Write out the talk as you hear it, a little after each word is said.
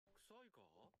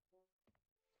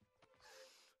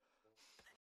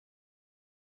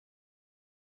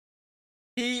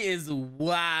is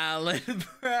wildin',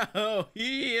 bro.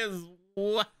 He is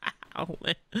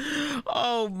wildin'.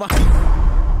 Oh my.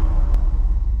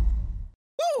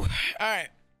 Woo. All right,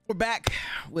 we're back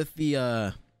with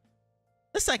the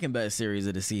second best series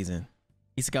of the season.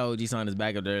 Isekai Ojisan is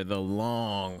back after the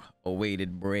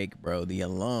long-awaited break, bro. The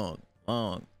long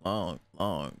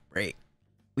break.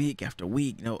 Week after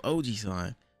week, no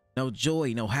Ojisan, no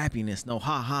joy, no happiness, no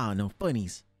ha-ha, no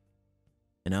funnies.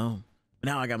 You know? But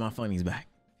now I got my funnies back.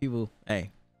 People,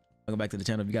 hey, welcome back to the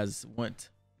channel. If you guys want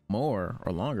more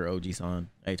or longer Ojisan,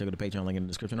 hey, check out the Patreon link in the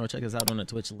description, or check us out on the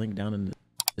Twitch link down in the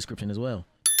description as well.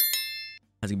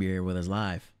 As you can be here with us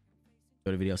live.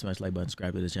 Go to the video, smash the like button,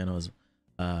 subscribe to the channel as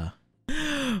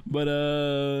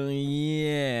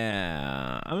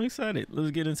yeah, I'm excited.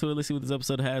 Let's get into it. Let's see what this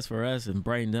episode has for us and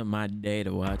brighten up my day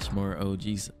to watch more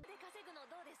OGs.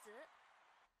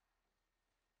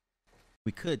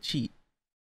 We could cheat.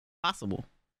 Possible.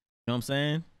 You know what I'm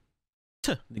saying?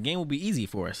 The game will be easy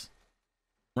for us.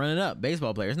 Run it up.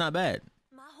 Baseball player. It's not bad.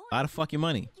 A lot of fucking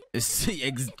money.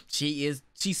 She's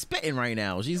spitting right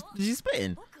now. She's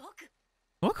spitting.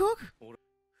 Hook.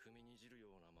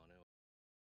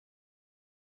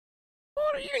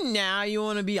 What are you now? You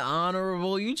want to be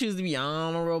honorable? You choose to be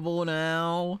honorable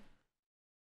now?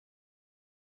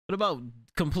 What about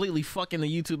completely fucking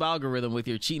the YouTube algorithm with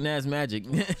your cheating ass magic?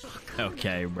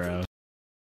 Okay, bro.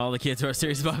 All the kids who are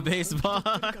serious about baseball.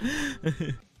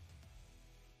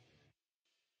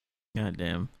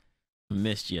 Goddamn.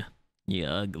 Missed you. You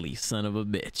ugly son of a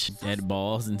bitch. Dead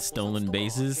balls and stolen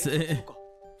bases.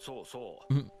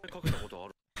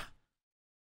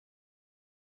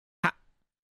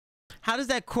 How does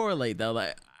that correlate though?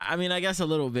 Like, I mean, I guess a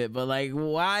little bit, but like,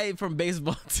 why from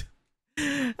baseball to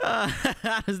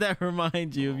how does that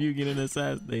remind you of you getting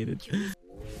assassinated?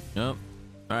 Nope.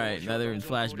 All right, now they're in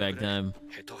flashback time.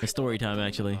 It's story time,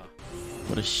 actually.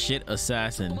 What a shit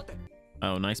assassin.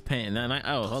 Oh, nice paint.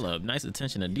 Oh, hold up. Nice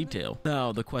attention to detail.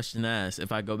 Now, the question asked,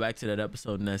 if I go back to that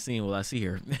episode and that scene, will I see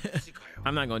her?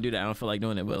 I'm not going to do that. I don't feel like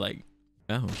doing it, but like,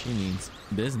 oh, she means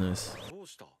business.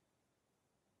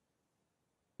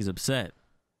 He's upset.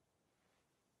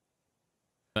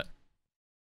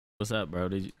 What's up, bro?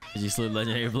 Did you slip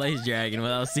legendary blaze dragon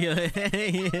without sealing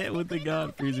it with the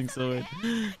god freezing sword?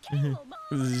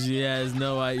 She has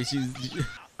no idea.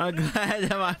 I'm glad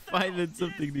that my fight did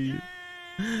something to you.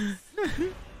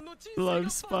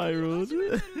 Love spirals.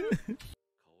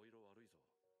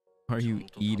 Are you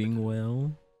eating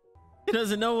well? He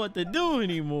doesn't know what to do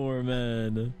anymore,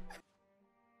 man.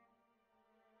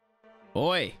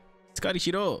 Boy, Scotty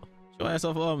Shiro, show ass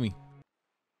off on me.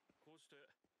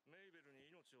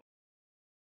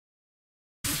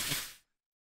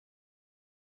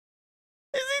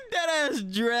 Isn't that ass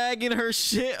dragging her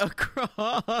shit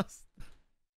across?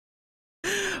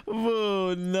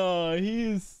 Oh no,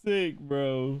 he is sick,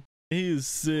 bro. He is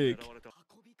sick.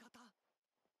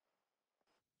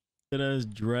 That ass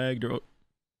dragged her.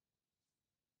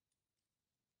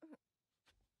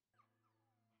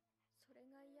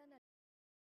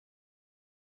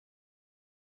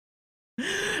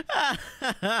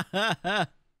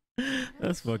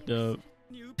 That's fucked up.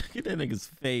 Look at that nigga's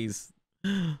face.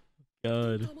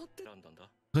 God.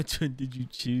 Which one did you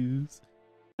choose?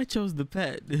 I chose the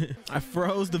pet. I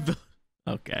froze the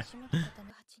okay.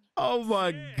 Oh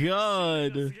my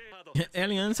god.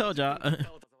 Alien soldier.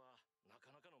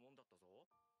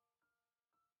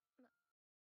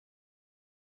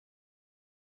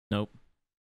 Nope.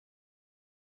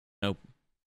 Nope.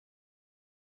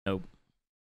 Nope.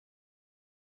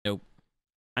 Nope.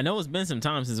 I know it's been some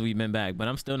time since we've been back, but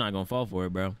I'm still not gonna fall for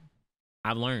it, bro.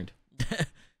 I've learned.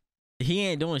 He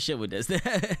ain't doing shit with this.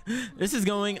 This is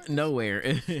going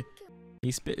nowhere.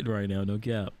 He's spitting right now, no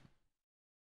cap.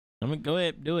 I'm gonna go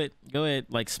ahead, do it. Go ahead,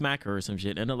 like smack her or some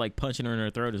shit. End up like punching her in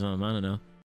her throat or something. I don't know.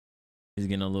 He's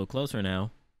getting a little closer now.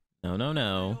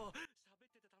 No.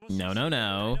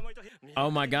 Oh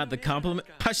my god, the compliment.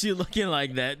 How's she looking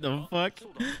like that? The fuck?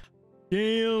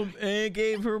 Damn, and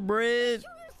gave her bread.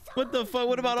 What the fuck?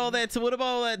 What about all that? What about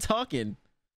all that talking?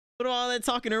 What about all that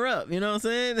talking her up? You know what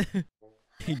I'm saying?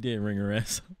 He did ring her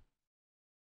ass.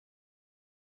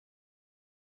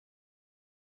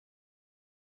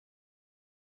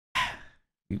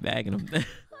 We bagging him.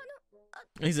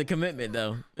 He's a commitment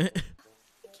though.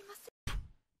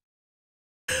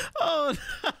 Oh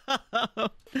no.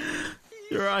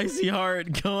 Your icy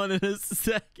heart gone in a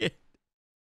second.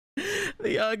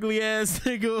 The ugly ass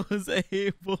nigga was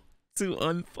able to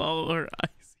unfollow her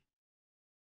icy.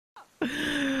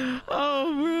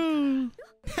 Oh bro.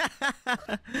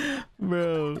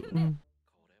 Bro.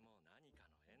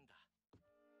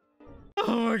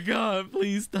 Oh my god,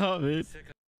 please stop it.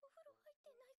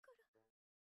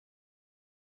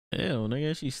 Ew,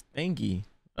 nigga, she's stinky.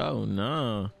 Oh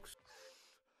no.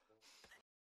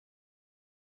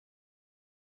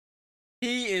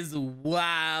 He is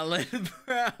wildin',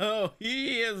 bro.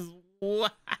 He is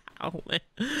wildin'.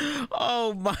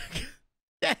 Oh my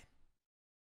god.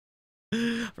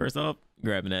 First off,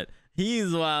 grabbing that. He's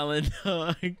wildin',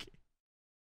 dog.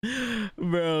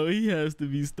 Bro, he has to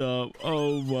be stopped.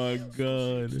 Oh my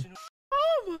god.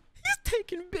 Oh, he's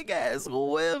taking big ass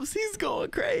whips. He's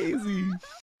going crazy.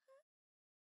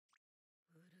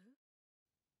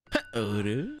 Oh,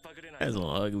 dude. That's an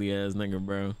ugly ass nigga,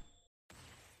 bro.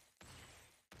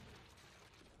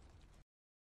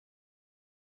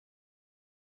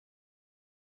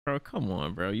 Bro, come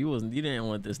on, bro. You didn't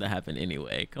want this to happen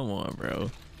anyway. Come on, bro.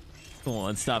 Come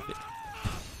on, stop it.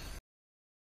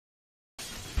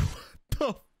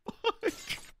 What the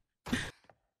fuck?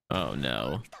 Oh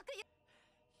no.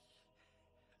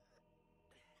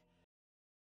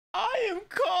 I am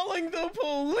calling the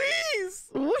police.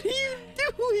 What are you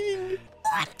doing?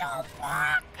 What the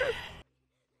fuck?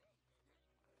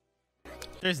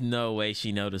 There's no way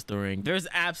she noticed the ring. There's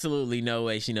absolutely no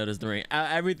way she noticed the ring.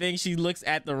 Everything she looks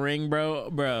at the ring,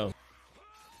 bro. Bro.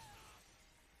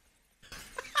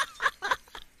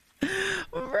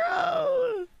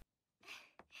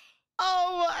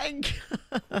 Oh my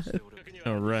god.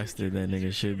 Arrested that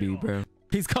nigga should be, bro.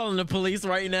 He's calling the police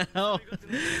right now.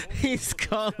 He's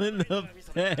calling the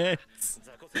feds.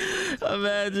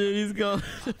 Imagine he's calling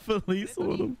the police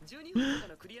on him.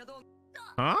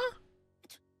 Huh?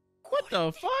 What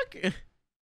the fuck?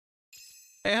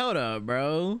 Hey, hold up,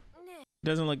 bro.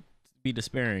 Doesn't look to be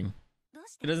despairing.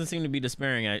 It doesn't seem to be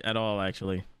despairing at all,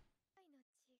 actually.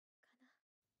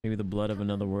 Maybe the blood of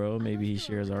another world. Maybe he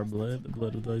shares our blood. The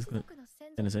blood of those.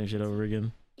 And the same shit over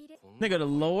again. Nigga, the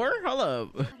lore? Hold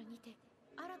up.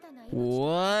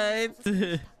 What?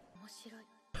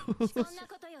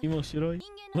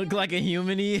 Look like a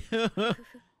human.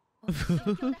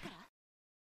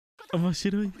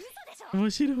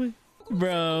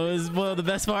 Bro, it's spoiled the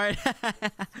best part.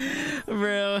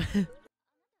 Bro.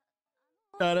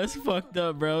 Oh, that's fucked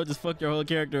up, bro. Just fucked your whole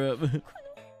character up.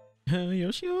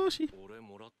 Yoshi.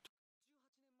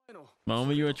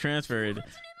 Moment you were transferred.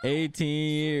 18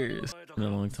 years. In a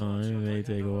long time. It may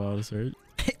take a while to search.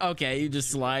 Okay, you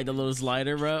just slide the little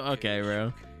slider, bro. Okay,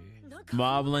 bro.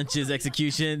 Mob lynches,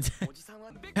 executions.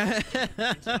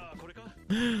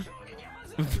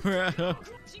 Bro.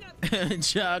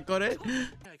 Chocolate.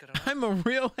 I'm a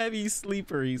real heavy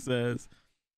sleeper, he says.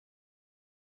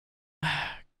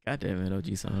 God damn it,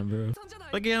 Ojisan, bro.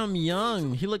 Look at him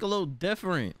young. He look a little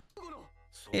different.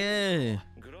 Yeah.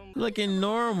 Looking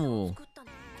normal.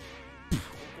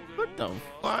 What the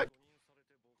fuck?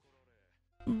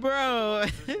 Bro.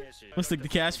 Let's take the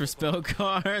cash for spell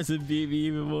cards and beat me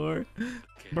even more.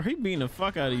 Bro, he beating the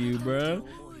fuck out of you, bro.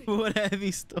 What a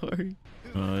heavy story.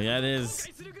 Oh, yeah, it is.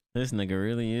 This nigga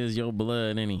really is your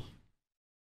blood, ain't he?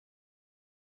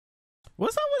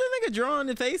 What's up with a nigga drawing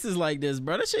the faces like this,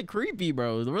 bro? That shit creepy,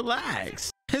 bro.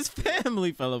 Relax. His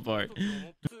family fell apart.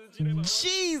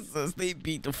 Jesus, they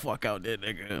beat the fuck out that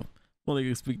nigga. Well, they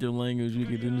can speak their language. We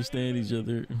can understand each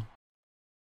other.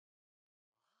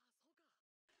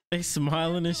 They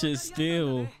smiling and shit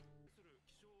still.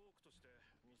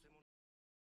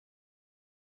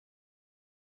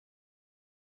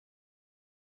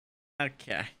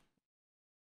 Okay.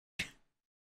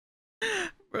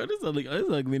 Bro, this ugly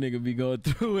nigga be going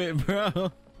through it,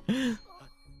 bro.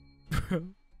 Bro.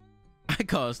 I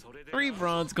cost 3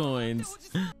 bronze coins.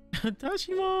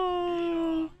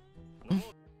 Tashimo.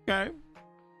 Okay.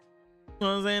 You know what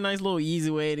I'm saying? Nice little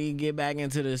easy way to get back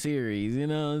into the series. You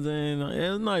know what I'm saying? It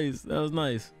was nice. That was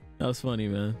nice. That was funny,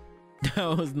 man.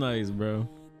 That was nice, bro.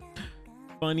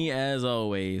 Funny as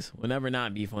always. Will never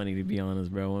not be funny, to be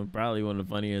honest, bro. Probably one of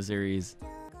the funniest series.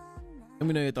 Let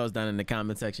me know your thoughts down in the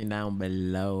comment section down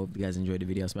below. If you guys enjoyed the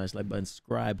video, smash the like button,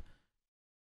 subscribe.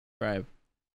 Like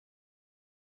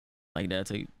that,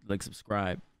 so like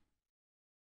subscribe.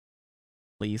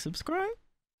 Please subscribe.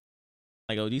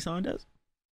 Like Ojisan does.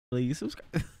 Please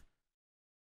subscribe.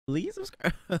 Please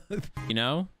subscribe. You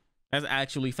know, that's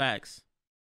actually facts.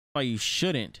 Why you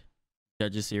shouldn't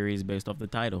judge a series based off the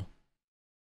title.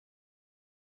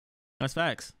 That's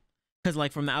facts. Because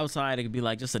like from the outside, it could be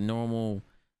like just a normal,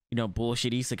 you know,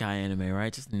 bullshit isekai anime,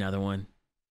 right? Just another one.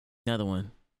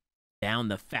 Down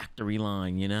the factory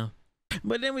line, you know?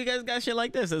 But then we guys got shit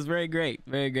like this. It's very great.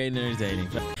 Very great and entertaining.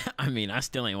 I mean, I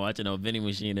still ain't watching no vending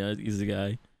machine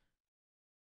isekai.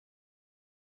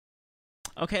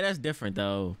 Okay, that's different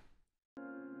though.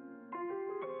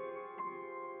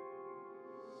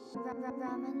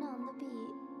 Ramen on the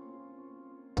beat.